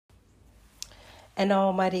and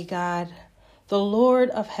Almighty God, the Lord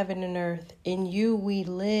of heaven and earth. In you we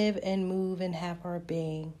live and move and have our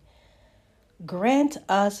being. Grant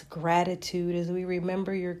us gratitude as we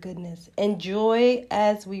remember your goodness and joy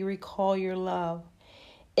as we recall your love.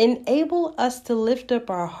 Enable us to lift up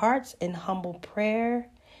our hearts in humble prayer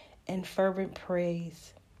and fervent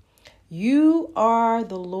praise. You are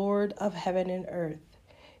the Lord of heaven and earth.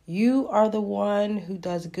 You are the one who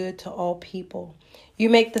does good to all people. You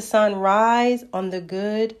make the sun rise on the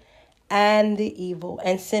good and the evil,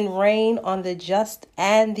 and send rain on the just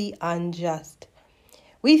and the unjust.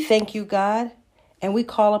 We thank you, God, and we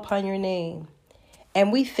call upon your name.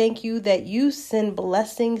 And we thank you that you send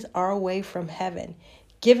blessings our way from heaven,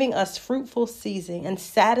 giving us fruitful season and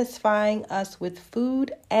satisfying us with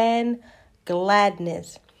food and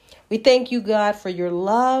gladness. We thank you, God, for your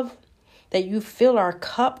love, that you fill our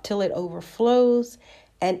cup till it overflows,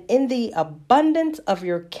 and in the abundance of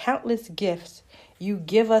your countless gifts, you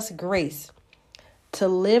give us grace to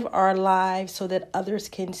live our lives so that others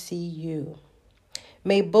can see you.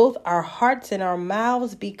 May both our hearts and our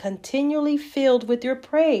mouths be continually filled with your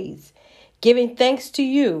praise, giving thanks to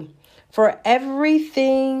you for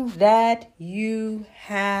everything that you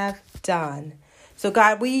have done. So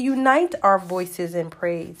God, we unite our voices in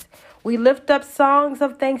praise. We lift up songs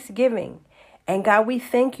of thanksgiving. And God, we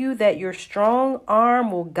thank you that your strong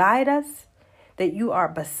arm will guide us, that you are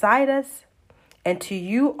beside us, and to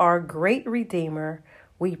you, our great Redeemer,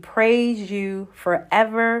 we praise you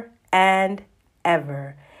forever and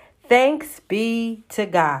ever. Thanks be to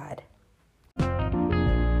God.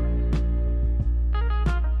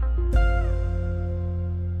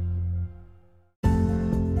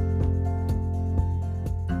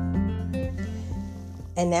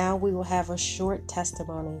 And now we will have a short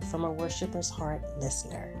testimony from a worshiper's heart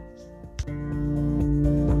listener.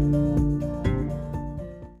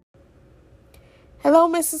 Hello,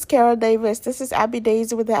 Mrs. Carol Davis. This is Abby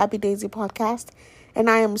Daisy with the Abby Daisy podcast,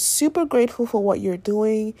 and I am super grateful for what you're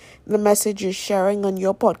doing, the message you're sharing on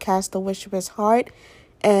your podcast, The Worshiper's Heart,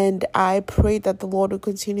 and I pray that the Lord will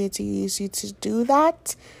continue to use you to do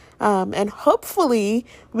that. And hopefully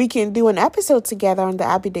we can do an episode together on the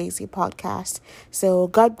Abby Daisy podcast. So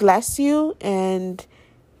God bless you and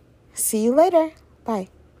see you later. Bye.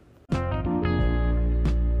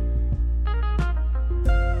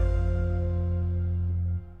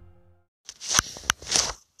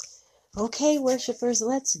 Okay, worshipers,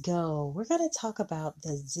 let's go. We're going to talk about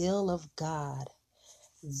the zeal of God.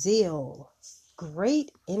 Zeal,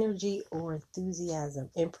 great energy or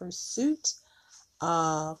enthusiasm in pursuit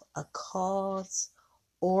of a cause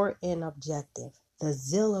or an objective. The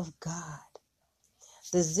zeal of God.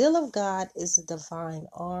 The zeal of God is the divine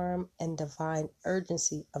arm and divine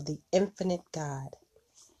urgency of the infinite God.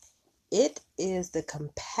 It is the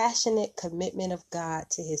compassionate commitment of God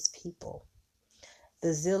to his people.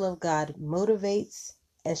 The zeal of God motivates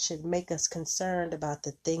and should make us concerned about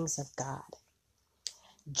the things of God.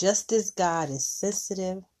 Just as God is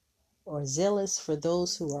sensitive or zealous for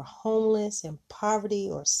those who are homeless, in poverty,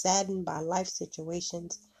 or saddened by life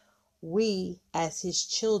situations, we, as his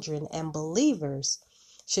children and believers,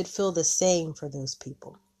 should feel the same for those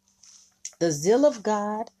people. The zeal of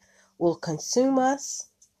God will consume us,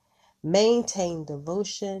 maintain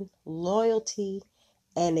devotion, loyalty,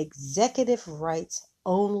 and executive rights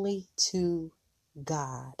only to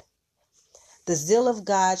God. The zeal of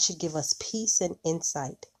God should give us peace and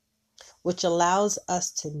insight, which allows us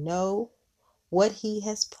to know what he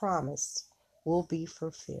has promised will be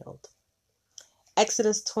fulfilled.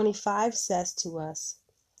 Exodus 25 says to us,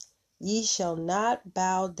 "Ye shall not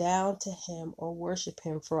bow down to him or worship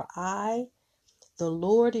him, for I, the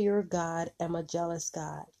Lord your God, am a jealous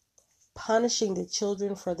God, punishing the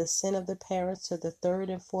children for the sin of the parents to the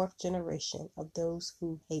third and fourth generation of those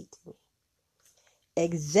who hate me."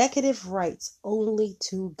 Executive rights only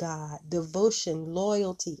to God. Devotion,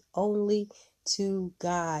 loyalty only to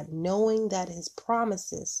God, knowing that his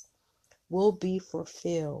promises will be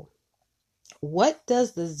fulfilled. What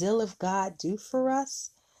does the zeal of God do for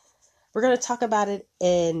us? We're going to talk about it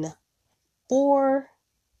in 4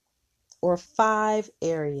 or 5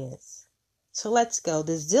 areas. So let's go.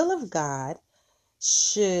 The zeal of God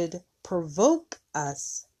should provoke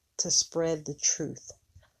us to spread the truth.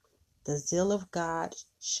 The zeal of God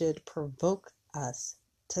should provoke us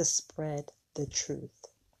to spread the truth.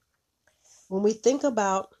 When we think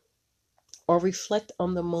about or reflect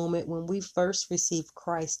on the moment when we first received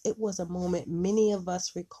Christ, it was a moment many of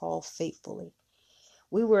us recall faithfully.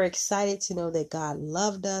 We were excited to know that God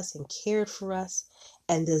loved us and cared for us,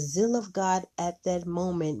 and the zeal of God at that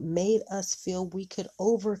moment made us feel we could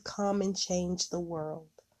overcome and change the world.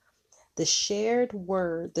 The shared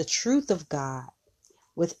word, the truth of God,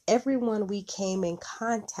 with everyone we came in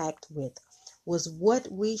contact with, was what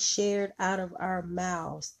we shared out of our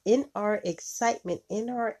mouths, in our excitement, in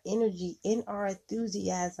our energy, in our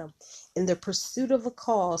enthusiasm, in the pursuit of a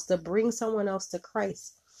cause to bring someone else to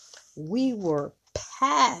Christ. We were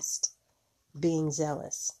past being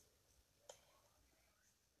zealous.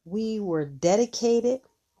 We were dedicated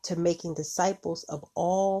to making disciples of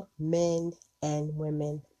all men and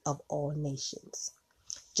women of all nations.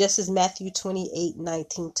 Just as Matthew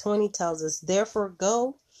 28:19-20 tells us, therefore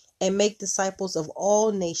go and make disciples of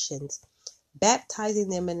all nations, baptizing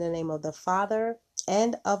them in the name of the Father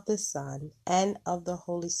and of the Son and of the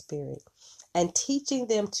Holy Spirit, and teaching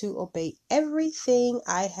them to obey everything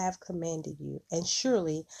I have commanded you. And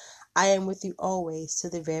surely I am with you always to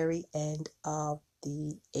the very end of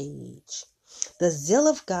the age. The zeal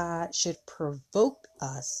of God should provoke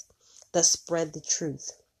us to spread the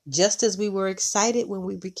truth. Just as we were excited when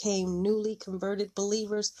we became newly converted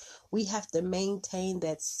believers, we have to maintain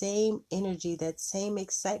that same energy, that same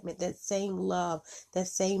excitement, that same love, that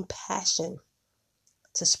same passion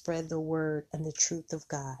to spread the word and the truth of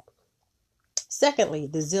God. Secondly,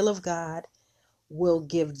 the zeal of God will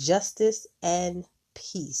give justice and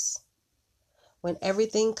peace. When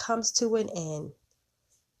everything comes to an end,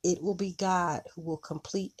 it will be God who will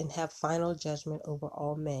complete and have final judgment over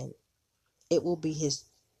all men. It will be his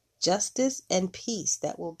justice and peace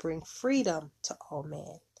that will bring freedom to all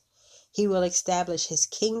men. He will establish his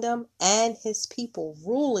kingdom and his people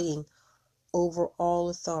ruling over all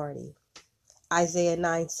authority. Isaiah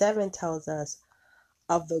 9:7 tells us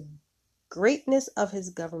of the greatness of his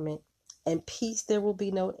government and peace there will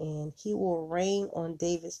be no end. He will reign on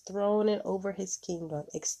David's throne and over his kingdom,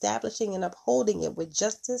 establishing and upholding it with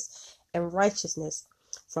justice and righteousness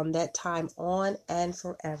from that time on and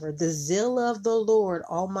forever. The zeal of the Lord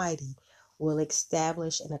Almighty will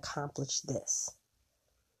establish and accomplish this.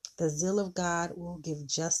 The zeal of God will give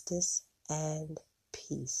justice and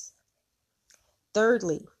peace.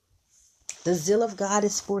 Thirdly, the zeal of God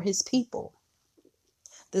is for his people.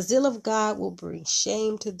 The zeal of God will bring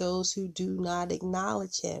shame to those who do not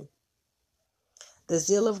acknowledge him. The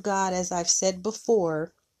zeal of God, as I've said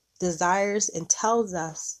before, desires and tells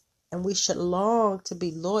us, and we should long to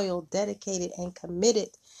be loyal, dedicated, and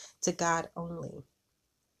committed to God only.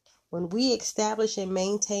 When we establish and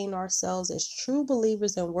maintain ourselves as true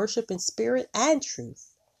believers in worship in spirit and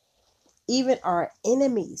truth, even our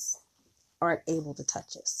enemies aren't able to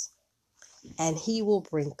touch us. And he will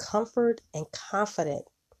bring comfort and confidence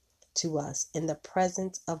to us in the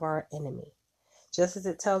presence of our enemy. Just as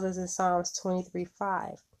it tells us in Psalms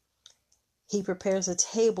 23:5, he prepares a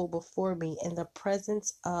table before me in the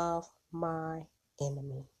presence of my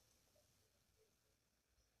enemy.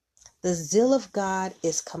 The zeal of God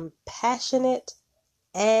is compassionate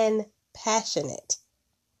and passionate.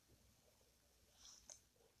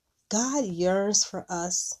 God yearns for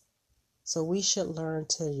us, so we should learn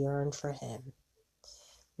to yearn for him.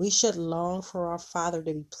 We should long for our Father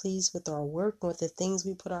to be pleased with our work and with the things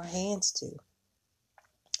we put our hands to.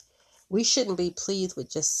 We shouldn't be pleased with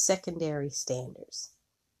just secondary standards.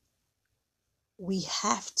 We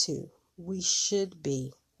should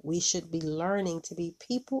be learning to be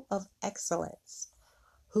people of excellence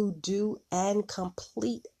who do and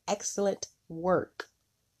complete excellent work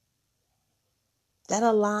that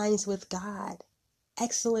aligns with God.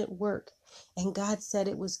 Excellent work. And God said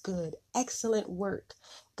it was good. Excellent work.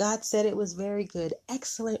 God said it was very good.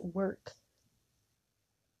 Excellent work.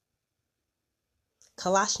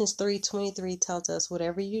 Colossians 3:23 tells us,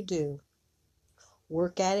 whatever you do,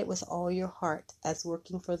 work at it with all your heart as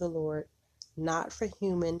working for the Lord, not for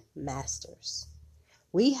human masters.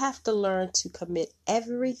 We have to learn to commit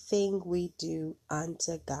everything we do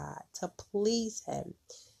unto God, to please him.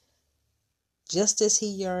 Just as he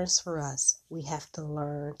yearns for us, we have to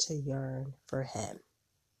learn to yearn for him.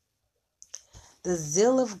 The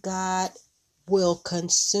zeal of God will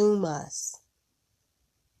consume us.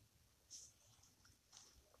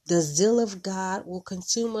 The zeal of God will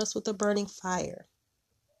consume us with a burning fire.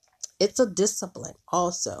 It's a discipline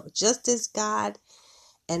also. Just as God,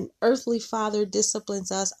 an earthly father, disciplines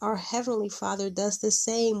us, our heavenly Father does the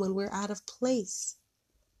same when we're out of place.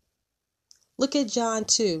 Look at John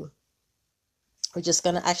 2. We're just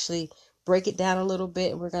going to actually break it down a little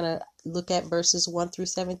bit, and we're going to look at verses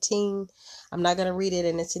 1-17. I'm not going to read it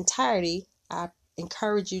in its entirety. I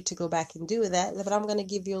encourage you to go back and do that, but I'm going to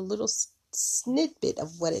give you a little snippet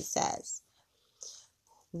of what it says.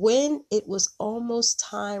 When it was almost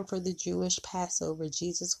time for the Jewish Passover,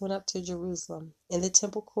 Jesus went up to Jerusalem. In the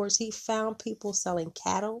temple courts, he found people selling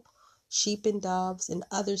cattle, sheep and doves, and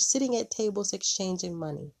others sitting at tables exchanging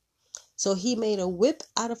money. So he made a whip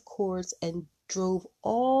out of cords and drove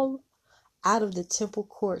all out of the temple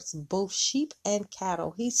courts, both sheep and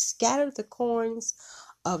cattle. He scattered the coins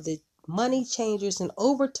of the money changers and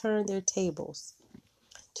overturned their tables.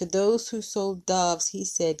 To those who sold doves, he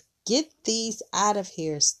said, "Get these out of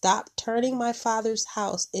here. Stop turning my father's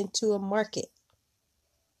house into a market."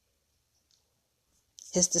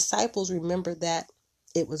 His disciples remembered that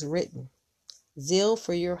it was written, "Zeal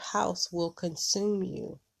for your house will consume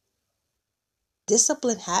you."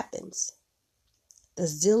 Discipline happens. The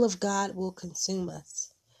zeal of God will consume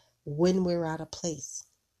us when we're out of place.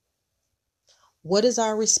 What is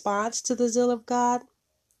our response to the zeal of God?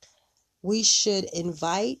 We should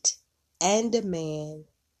invite and demand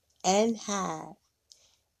and have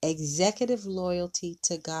executive loyalty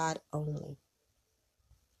to God only.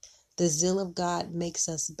 The zeal of God makes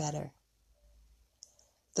us better.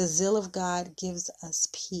 The zeal of God gives us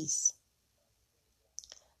peace.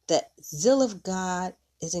 The zeal of God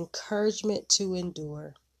is encouragement to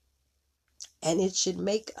endure, and it should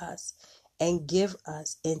make us and give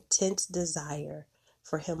us intense desire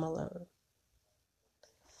for Him alone.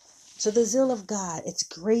 So the zeal of God, it's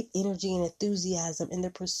great energy and enthusiasm in the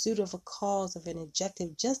pursuit of a cause, of an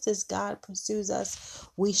objective. Just as God pursues us,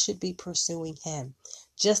 we should be pursuing Him.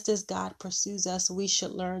 Just as God pursues us, we should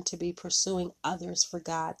learn to be pursuing others for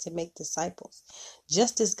God to make disciples.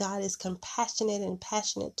 Just as God is compassionate and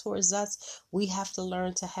passionate towards us, we have to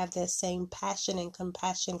learn to have that same passion and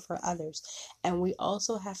compassion for others. And we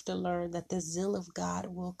also have to learn that the zeal of God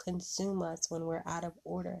will consume us when we're out of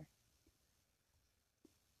order.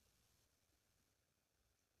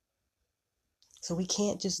 So we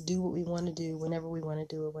can't just do what we want to do whenever we want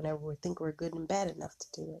to do it, whenever we think we're good and bad enough to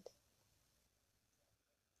do it.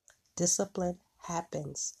 Discipline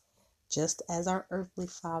happens. Just as our earthly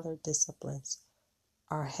Father disciplines,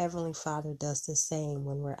 our Heavenly Father does the same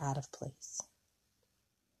when we're out of place.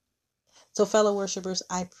 So fellow worshipers,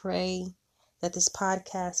 I pray that this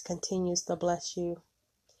podcast continues to bless you.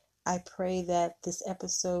 I pray that this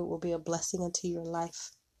episode will be a blessing unto your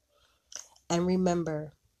life. And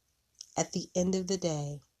remember, at the end of the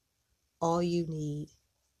day, all you need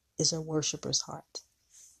is a worshiper's heart.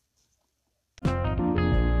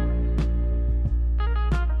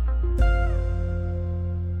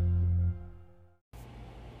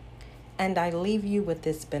 And I leave you with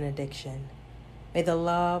this benediction. May the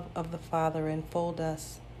love of the Father enfold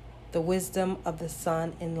us, the wisdom of the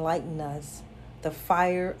Son enlighten us, the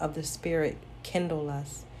fire of the Spirit kindle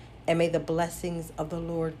us, and may the blessings of the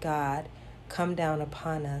Lord God come down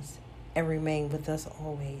upon us and remain with us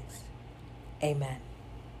always. Amen.